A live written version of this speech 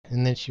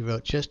And then she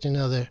wrote, just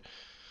another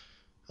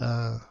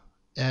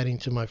adding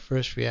to my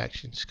first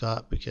reaction,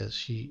 Scott, because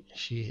she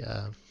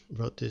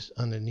wrote this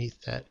underneath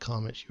that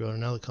comment. She wrote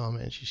another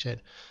comment and she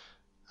said,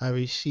 I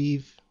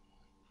received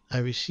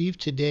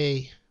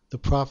today the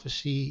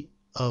prophecy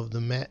of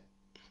the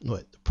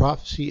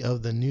prophecy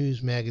of the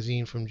news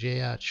magazine from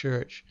J.R.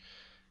 Church.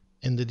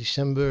 In the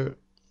December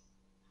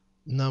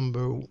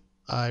number,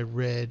 I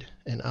read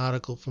an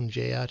article from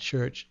J.R.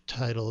 Church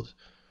titled,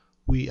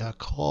 We Are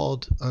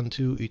Called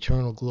Unto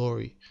Eternal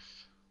Glory.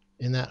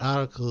 In that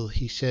article,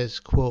 he says,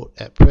 quote,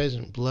 at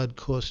present, blood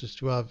courses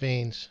through our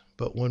veins,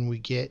 but when we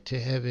get to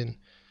heaven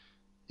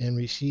and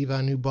receive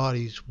our new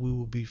bodies, we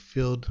will be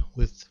filled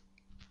with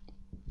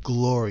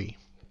glory.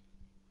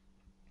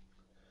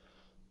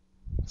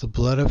 The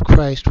blood of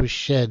Christ was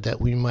shed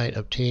that we might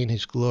obtain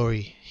his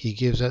glory. He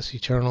gives us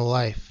eternal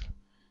life.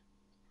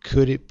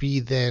 Could it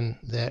be then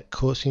that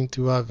coursing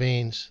through our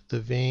veins, the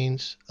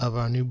veins of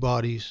our new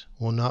bodies,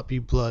 will not be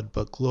blood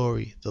but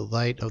glory, the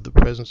light of the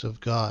presence of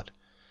God,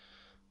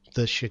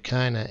 the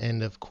Shekinah,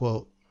 end of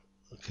quote.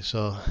 Okay,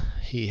 so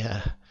he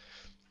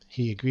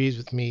agrees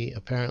with me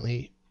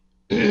apparently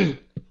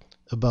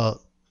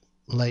about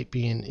light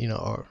being,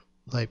 or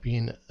light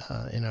being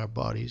in our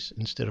bodies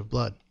instead of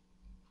blood.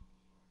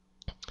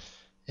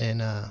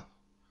 And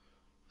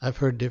I've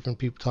heard different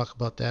people talk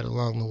about that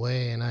along the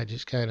way, and I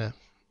just kind of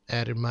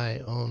added my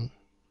own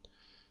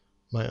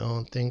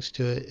things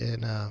to it.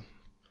 And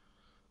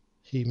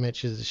he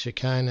mentions the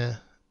Shekinah,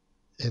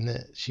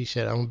 and she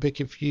said, I'm a bit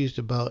confused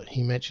about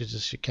he mentions the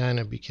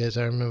Shekinah because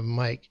I remember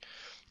Mike,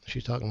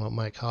 she's talking about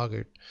Mike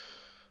Hoggard.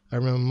 I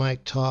remember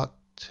Mike taught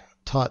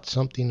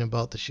something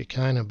about the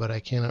Shekinah, but I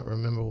cannot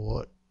remember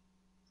what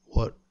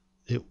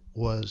it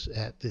was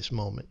at this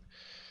moment.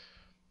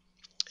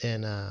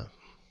 And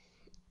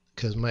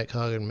because Mike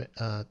Hoggard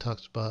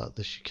talks about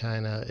the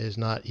Shekinah is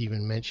not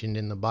even mentioned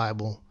in the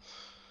Bible,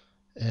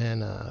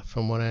 and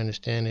from what I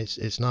understand,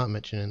 it's not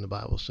mentioned in the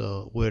Bible.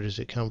 So where does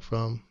it come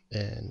from?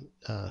 And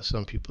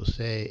some people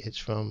say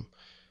it's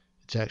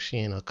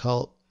actually an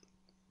occult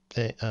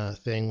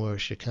thing where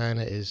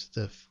Shekinah is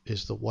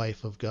the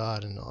wife of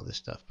God and all this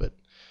stuff. But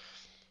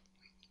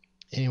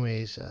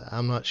anyways,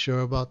 I'm not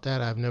sure about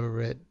that. I've never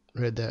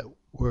read that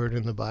word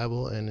in the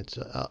Bible, and it's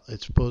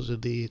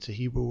supposedly it's a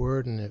Hebrew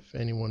word, and if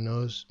anyone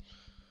knows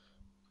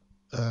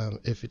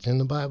if it's in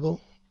the Bible,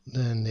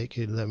 then they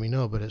could let me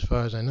know. But as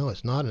far as I know,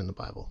 it's not in the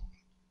Bible.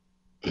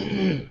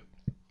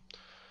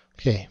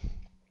 Okay.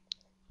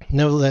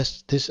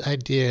 Nevertheless, this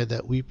idea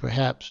that we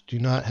perhaps do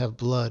not have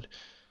blood,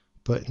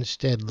 but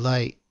instead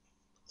light,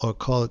 or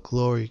call it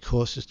glory,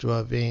 courses through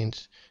our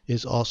veins,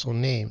 is also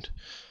named.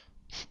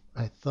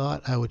 I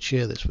thought I would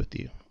share this with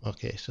you.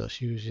 Okay, so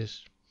she was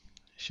just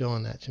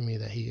showing that to me,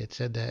 that he had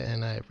said that,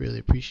 and I really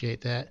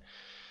appreciate that.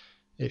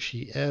 If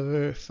she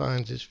ever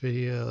finds this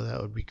video, that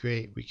would be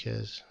great,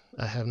 because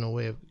I have no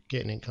way of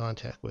getting in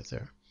contact with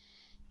her.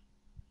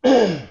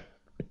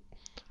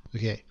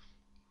 Okay.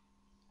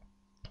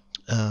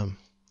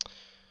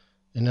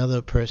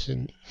 Another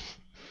person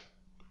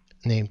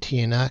named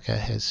Tianaka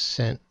has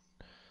sent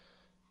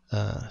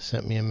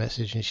me a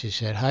message, and she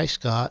said, "Hi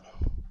Scott."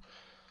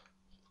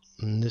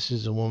 And this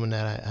is a woman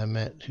that I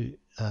met who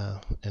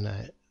and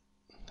I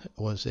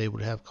was able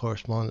to have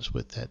correspondence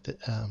with at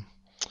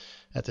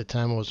the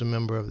time. I was a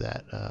member of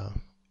that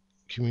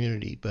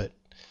community, but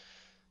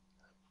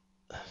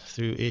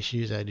through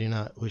issues I do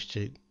not wish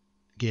to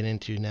get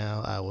into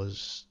now,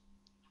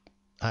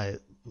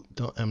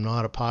 I'm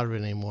not a part of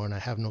it anymore, and I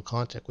have no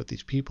contact with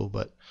these people.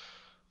 But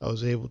I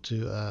was able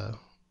to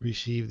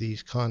receive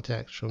these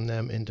contacts from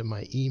them into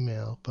my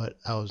email, but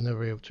I was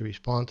never able to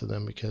respond to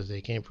them because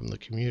they came from the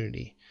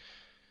community.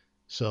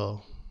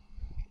 So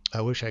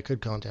I wish I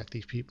could contact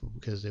these people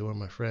because they were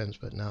my friends,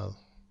 but now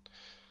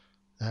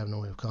I have no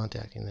way of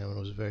contacting them. It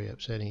was a very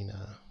upsetting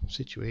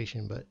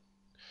situation. But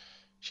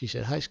she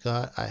said, "Hi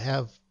Scott, I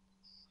have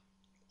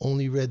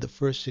only read the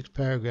first 6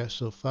 paragraphs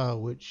so far,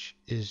 which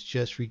is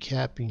just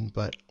recapping,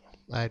 but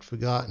I had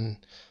forgotten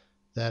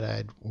that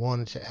I'd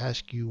wanted to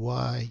ask you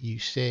why you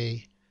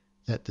say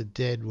that the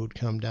dead would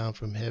come down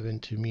from heaven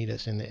to meet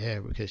us in the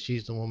air," because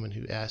she's the woman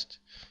who asked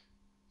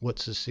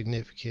what's the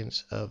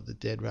significance of the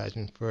dead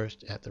rising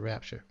first at the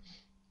rapture.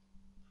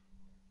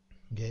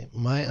 Okay,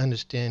 my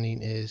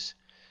understanding is,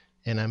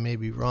 and I may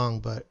be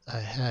wrong, but I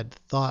had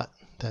thought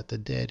that the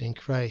dead in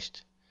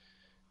Christ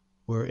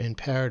were in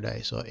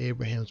paradise, or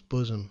Abraham's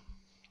bosom,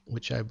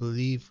 which I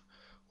believe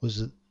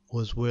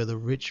was where the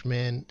rich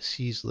man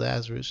sees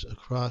Lazarus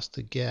across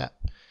the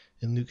gap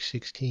in Luke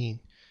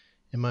 16.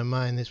 In my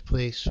mind, this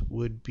place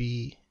would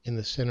be in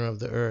the center of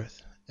the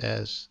earth,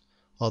 as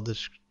all the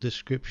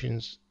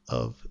descriptions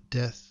of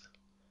death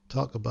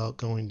talk about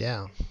going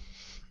down.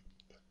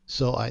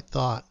 So I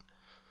thought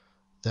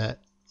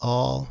that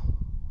all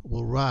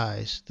will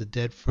rise, the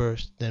dead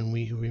first, then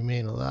we who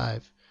remain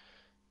alive,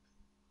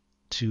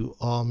 to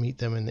all meet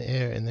them in the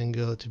air and then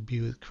go to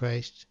be with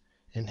Christ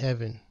in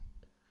heaven.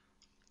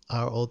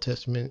 Are Old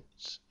Testament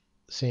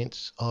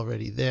saints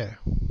already there?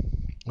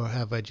 Or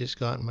have I just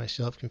gotten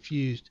myself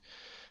confused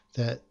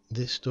that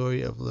this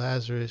story of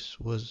Lazarus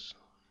was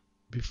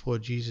before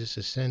Jesus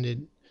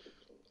ascended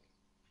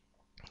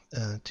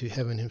to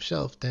heaven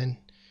himself. Then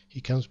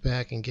he comes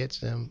back and gets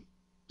them,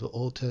 the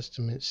Old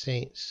Testament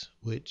saints,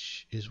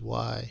 which is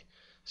why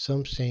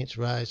some saints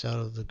rise out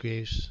of the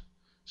graves.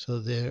 So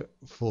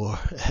therefore,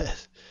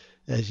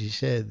 as you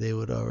said, they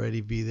would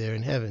already be there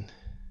in heaven.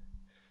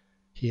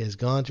 He has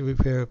gone to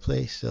prepare a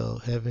place, so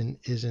heaven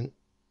isn't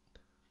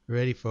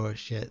ready for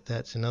us yet.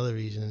 That's another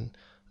reason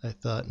I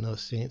thought no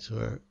saints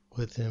were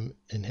with him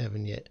in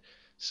heaven yet.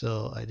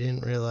 So I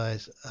didn't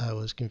realize I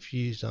was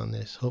confused on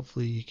this.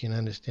 Hopefully you can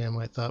understand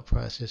my thought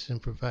process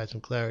and provide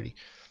some clarity.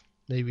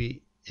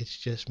 Maybe it's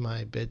just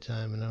my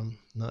bedtime and I'm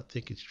not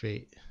thinking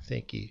straight.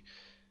 Thank you,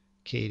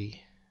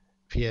 Katie.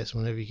 P.S.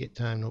 Whenever you get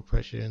time, no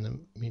pressure. In the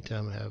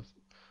meantime, I have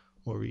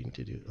more reading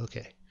to do.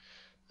 Okay.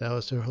 That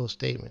was her whole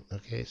statement.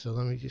 Okay. So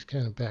let me just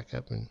kind of back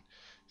up and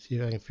see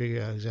if I can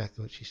figure out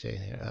exactly what she's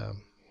saying here.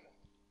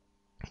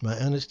 My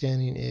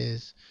understanding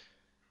is,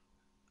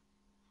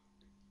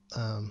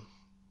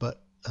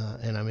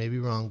 and I may be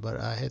wrong, but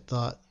I had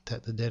thought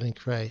that the dead in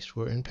Christ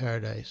were in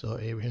paradise or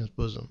Abraham's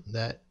bosom.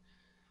 That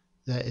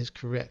is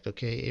correct.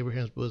 Okay,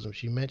 Abraham's bosom.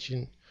 She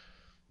mentioned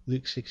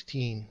Luke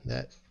 16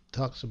 that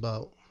talks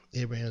about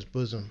Abraham's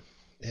bosom,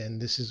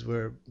 and this is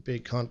where a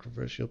big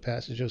controversial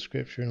passage of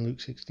scripture in Luke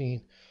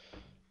 16.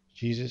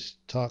 Jesus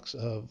talks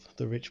of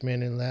the rich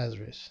man and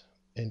Lazarus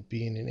and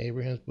being in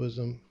Abraham's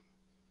bosom.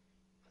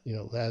 You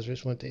know,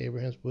 Lazarus went to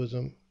Abraham's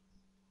bosom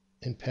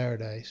in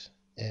paradise,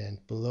 and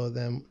below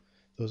them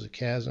there was a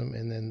chasm,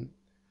 and then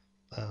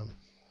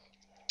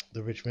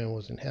the rich man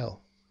was in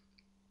hell.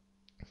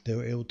 They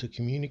were able to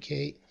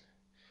communicate,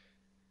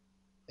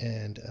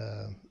 and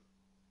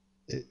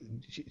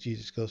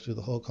Jesus goes through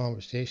the whole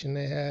conversation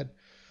they had,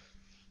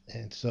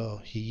 and so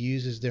he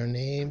uses their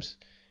names.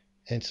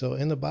 And so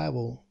in the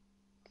Bible,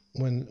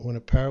 when a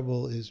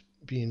parable is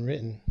being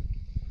written,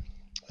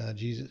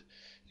 Jesus,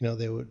 you know,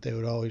 they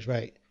would always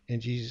write,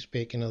 and Jesus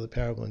spake another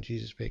parable, and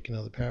Jesus spake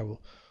another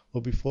parable.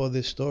 Well, before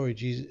this story,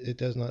 it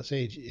does not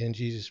say, and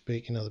Jesus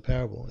spake another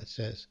parable. It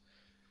says,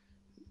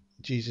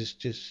 Jesus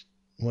just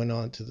went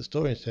on to the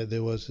story and said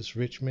there was this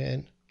rich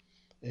man,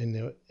 and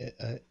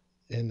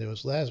there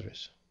was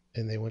Lazarus,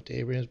 and they went to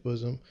Abraham's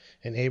bosom,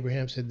 and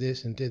Abraham said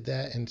this and did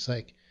that. And it's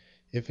like,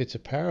 if it's a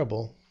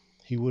parable,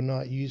 he would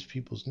not use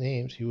people's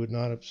names. He would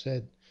not have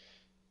said,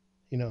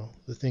 you know,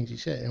 the things he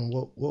said. And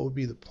what would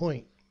be the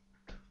point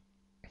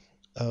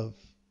of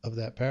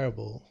that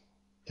parable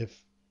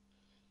if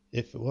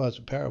it was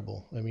a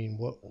parable? I mean,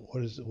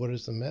 what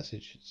is the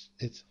message?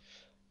 It's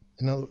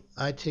you know,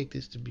 I take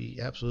this to be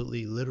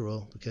absolutely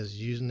literal, because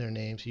he's using their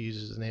names. He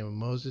uses the name of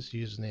Moses, he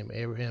uses the name of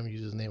Abraham, he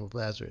uses the name of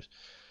Lazarus.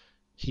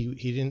 He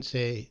didn't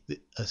say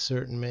a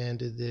certain man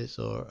did this,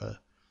 or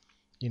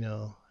you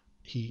know,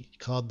 he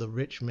called the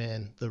rich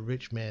man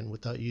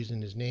without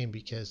using his name,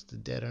 because the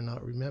dead are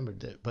not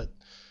remembered. But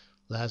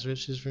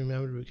Lazarus is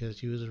remembered because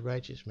he was a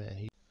righteous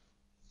man.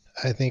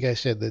 I think I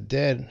said the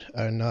dead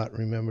are not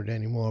remembered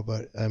anymore,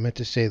 but I meant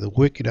to say the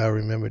wicked are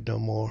remembered no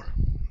more.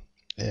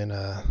 And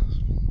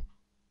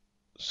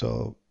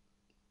so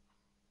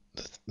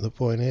the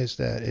point is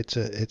that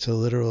it's a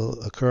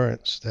literal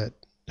occurrence that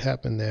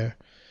happened there.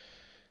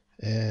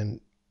 And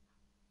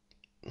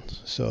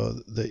so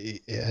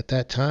at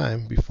that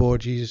time, before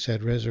Jesus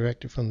had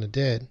resurrected from the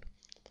dead,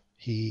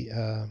 he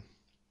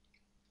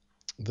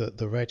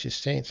the righteous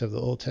saints of the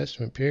Old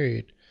Testament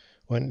period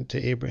went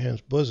into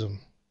Abraham's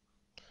bosom.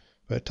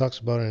 But it talks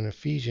about it in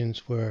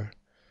Ephesians, where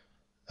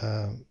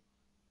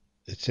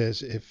it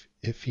says,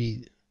 if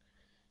he,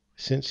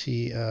 since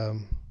he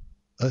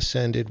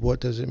ascended,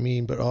 what does it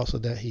mean? But also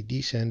that he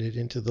descended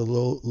into the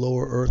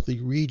lower earthly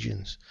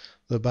regions.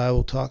 The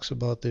Bible talks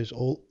about there's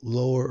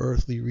lower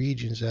earthly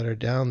regions that are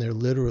down there,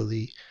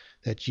 literally,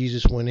 that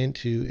Jesus went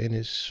into in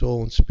his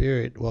soul and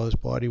spirit while his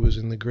body was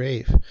in the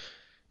grave.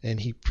 And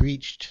he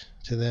preached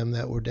to them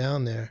that were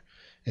down there.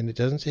 And it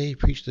doesn't say he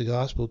preached the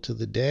gospel to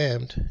the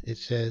damned. It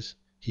says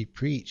he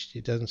preached.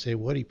 It doesn't say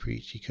what he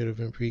preached. He could have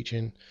been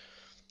preaching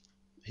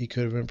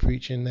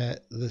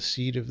that the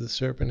seed of the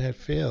serpent had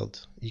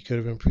failed. He could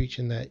have been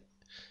preaching that,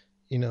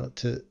 you know,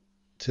 to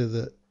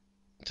the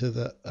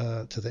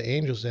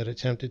angels that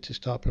attempted to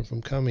stop him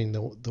from coming,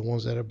 the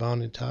ones that are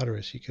bound in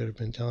Tartarus. He could have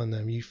been telling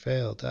them, you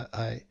failed.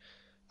 I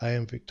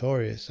am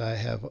victorious. I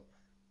have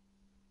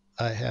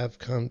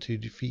come to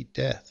defeat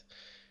death.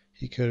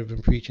 He could have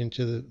been preaching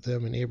to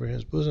them in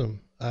Abraham's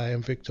bosom. I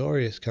am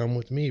victorious. Come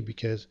with me.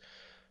 Because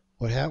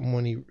what happened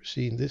when he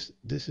seen this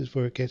is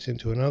where it gets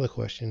into another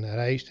question that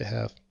I used to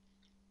have,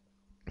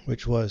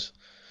 which was,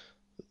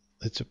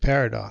 it's a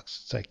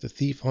paradox. It's like the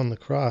thief on the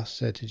cross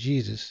said to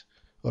Jesus,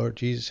 or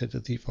Jesus said to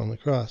the thief on the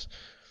cross,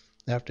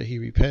 after he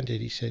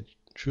repented, he said,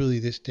 truly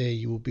this day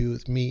you will be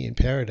with me in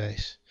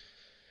paradise.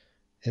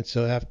 And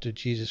so after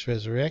Jesus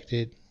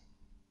resurrected,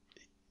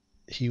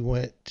 he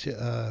went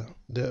to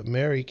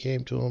Mary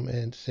came to him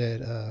and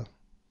said,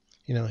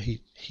 you know,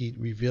 he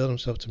revealed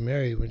himself to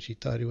Mary when she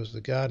thought he was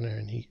the gardener,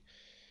 and he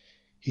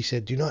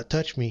said, do not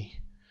touch me,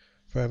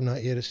 for I have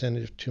not yet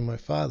ascended to my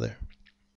Father.